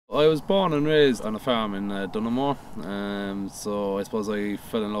I was born and raised on a farm in Dunamore, so I suppose I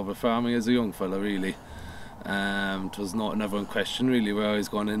fell in love with farming as a young fella really. It was never in question really where I was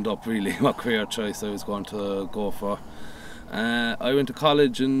going to end up really, what career choice I was going to go for. I went to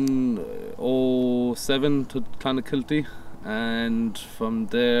college in '07 to Clonakilty, and from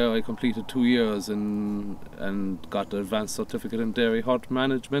there I completed 2 years and got the advanced certificate in dairy herd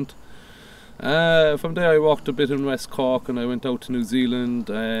management. From there I worked a bit in West Cork, and I went out to New Zealand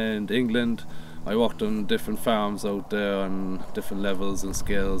and England. I worked on different farms out there on different levels and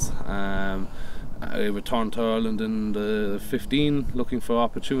scales. I returned to Ireland in the 15 looking for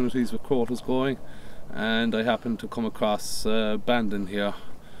opportunities with quotas going, and I happened to come across Bandon here,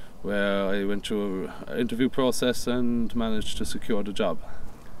 where I went through an interview process and managed to secure the job.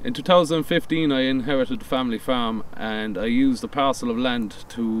 In 2015 I inherited the family farm, and I used a parcel of land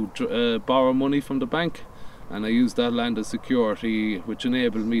to borrow money from the bank, and I used that land as security, which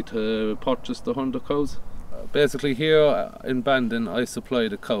enabled me to purchase the 100 cows. Basically here in Bandon I supply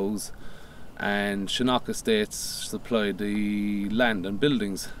the cows, and Shinnock Estates supply the land and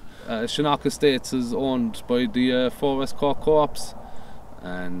buildings. Shinnock Estates is owned by the 4 West Cork co-ops,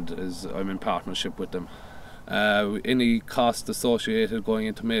 and I'm in partnership with them. Any cost associated going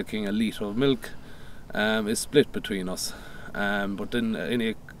into making a litre of milk is split between us, but then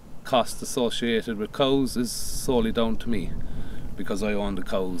any cost associated with cows is solely down to me because I own the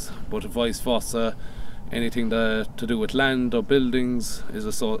cows, but vice versa, anything to do with land or buildings is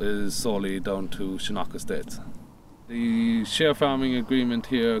solely down to Shinnock Estates. The share farming agreement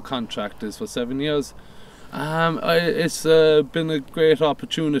here contract is for 7 years. It's been a great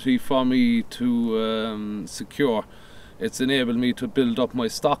opportunity for me to secure. It's enabled me to build up my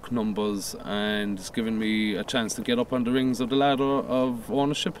stock numbers, and it's given me a chance to get up on the rings of the ladder of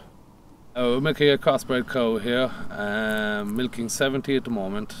ownership. We're making a crossbred cow here, milking 70 at the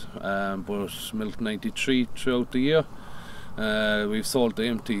moment, but milked 93 throughout the year. We've sold the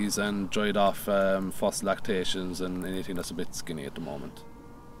empties and dried off first lactations and anything that's a bit skinny at the moment.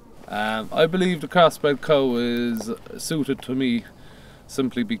 I believe the crossbred cow is suited to me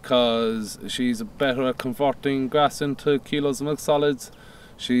simply because she's better at converting grass into kilos of milk solids.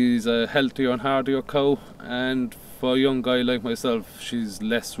 She's a healthier and hardier cow, and for a young guy like myself, she's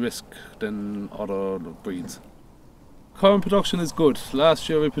less risk than other breeds. Current production is good. Last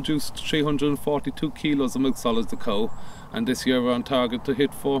year we produced 342 kilos of milk solids a cow, and this year we're on target to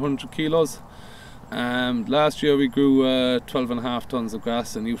hit 400 kilos. Last year we grew 12.5 tonnes of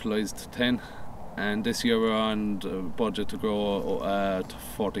grass and utilised 10, and this year we're on budget to grow to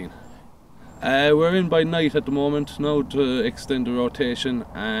 14. We're in by night at the moment now to extend the rotation,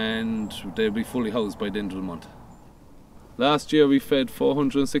 and they'll be fully housed by the end of the month. Last year we fed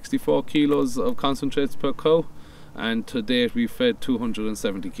 464 kilos of concentrates per cow, and to date we fed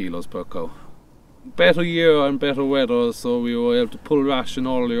 270 kilos per cow. Better year and better weather, so we were able to pull ration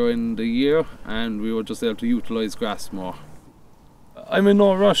earlier in the year, and we were just able to utilise grass more. I'm in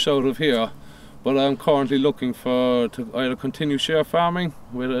no rush out of here, but I'm currently looking to either continue share farming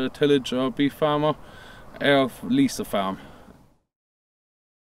with a tillage or beef farmer, or lease a farm.